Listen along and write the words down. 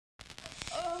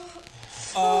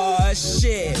Aw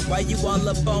shit, why you all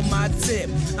up on my tip?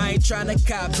 I ain't tryna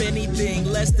cop anything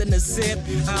less than a sip.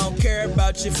 I don't care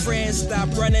about your friends, stop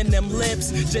running them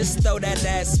lips. Just throw that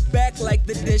ass back like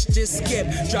the dish just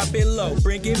skipped. Drop it low,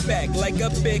 bring it back like a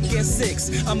big and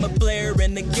six. I'm a player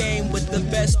in the game with the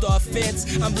best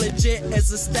offense. I'm legit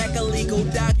as a stack of legal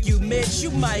documents.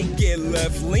 You might get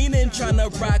left leaning tryna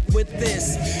rock with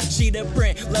this. Cheetah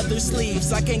print, leather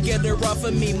sleeves, I can't get her off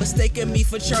of me. Mistaking me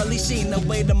for Charlie Sheen, the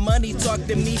way the money talk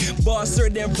to me. Bosser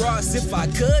than Ross, if I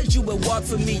could, you would walk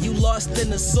for me. You lost in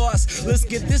the sauce, let's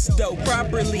get this dough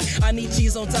properly. I need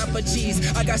cheese on top of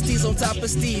cheese, I got steez on top of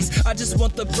steez. I just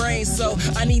want the brain, so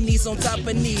I need knees on top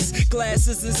of knees.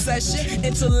 Classes in session,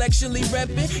 intellectually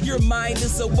repping. Your mind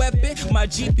is a weapon, my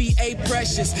GPA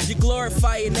precious. You're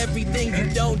glorifying everything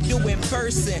you don't do in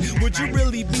person. Would you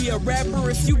really be a rapper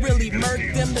if you really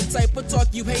murked them? The type of talk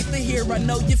you hate to hear, I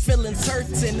know your feelings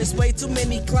hurting. There's way too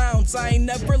many clowns, I ain't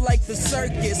never like the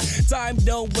circus. Time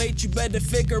don't wait, you better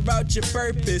figure out your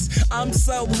purpose. I'm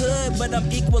so hood, but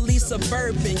I'm equally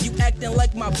suburban. You acting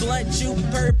like my blunt, you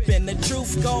perpin'. The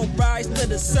truth gon' rise to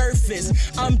the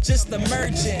surface, I'm just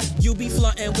emerging. You be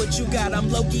flaunting what you got, I'm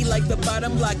low-key like the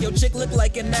bottom block. Your chick look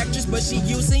like an actress, but she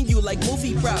using you like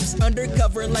movie props.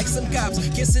 Undercover like some cops,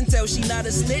 kiss and tell she not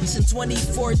a snitch. In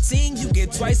 2014, you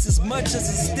get twice as much as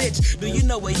a stitch. Do you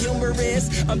know what humor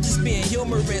is? I'm just being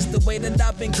humorous. The way that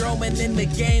I've been growing in the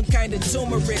game, kinda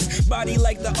tumorous. Body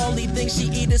like the only thing she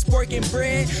eat is pork and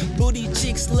bread. Booty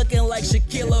cheeks looking like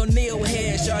Shaquille O'Neal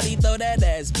hair. Shawty, throw that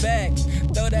ass back,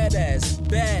 throw that ass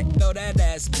back, throw that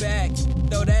ass back,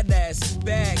 throw that ass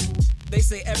back. They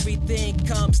say everything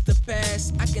comes to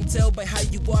pass. I can tell by how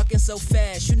you walking so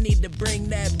fast. You need to bring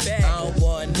that back. I don't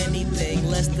want anything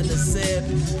less than a sip.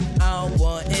 I don't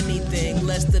want anything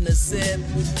less than a sip.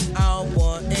 I don't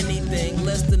want anything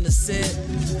less than a sip.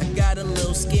 I got a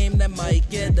little scheme that might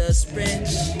get us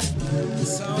rich.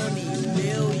 It's only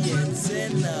millions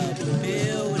in a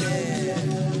bill.